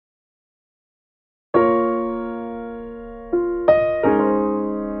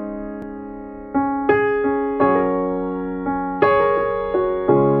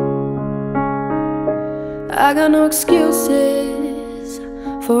I got no excuses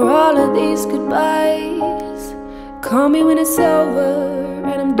for all of these goodbyes. Call me when it's over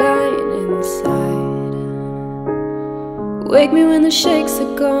and I'm dying inside. Wake me when the shakes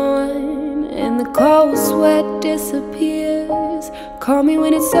are gone and the cold sweat disappears. Call me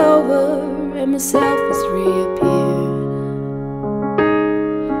when it's over and myself has reappeared.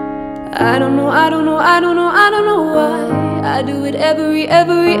 I don't know why I do it every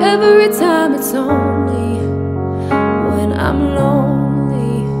time. It's only when I'm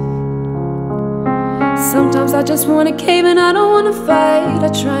lonely. Sometimes I just wanna cave and I don't wanna fight. I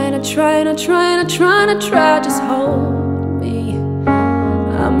try, just hold me.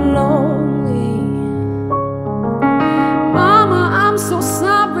 I'm lonely. Mama, I'm so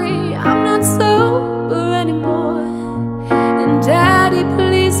sorry, I'm not sober anymore. And Daddy,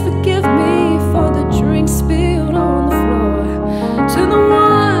 please forgive me for the drink spilled on the floor. To the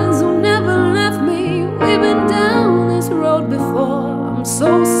ones who never left me, we've been down this road before. I'm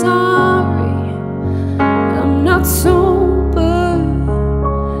so sorry, I'm not sober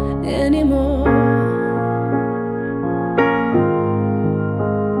anymore.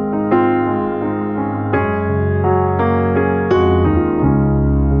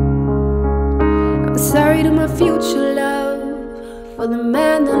 I'm sorry to my future love, for the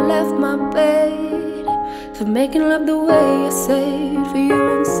man that left my bed, for making love the way I said, for you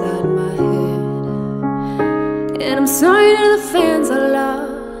inside my head. And I'm sorry to the fans I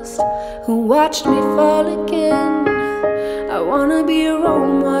lost, who watched me fall again. I wanna be a role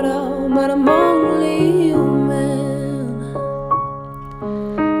model, but I'm only human.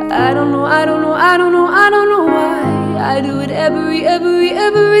 I don't know why I do it every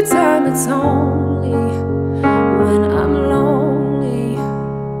time. It's only when I'm lonely.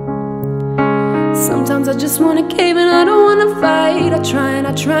 Sometimes I just wanna cave and I don't wanna fight. I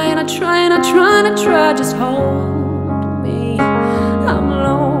try, just hold me. I'm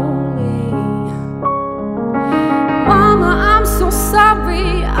lonely. Mama, I'm so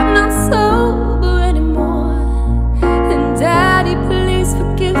sorry, I'm not sober anymore. And Daddy, please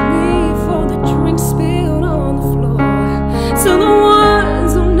forgive me for the drink spilled on the floor. To the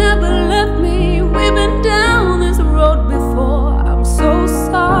ones who never left me, we've been down this road before. I'm so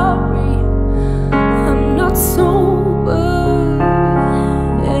sorry, I'm not sober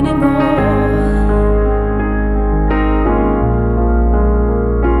anymore.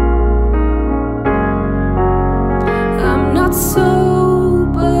 I'm not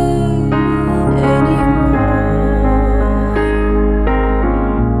sober anymore.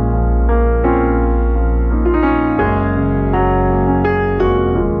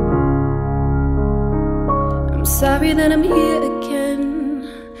 I'm sorry that I'm here again.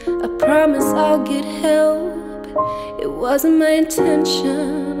 I promise I'll get help. It wasn't my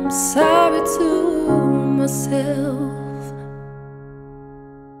intention. I'm sorry to myself.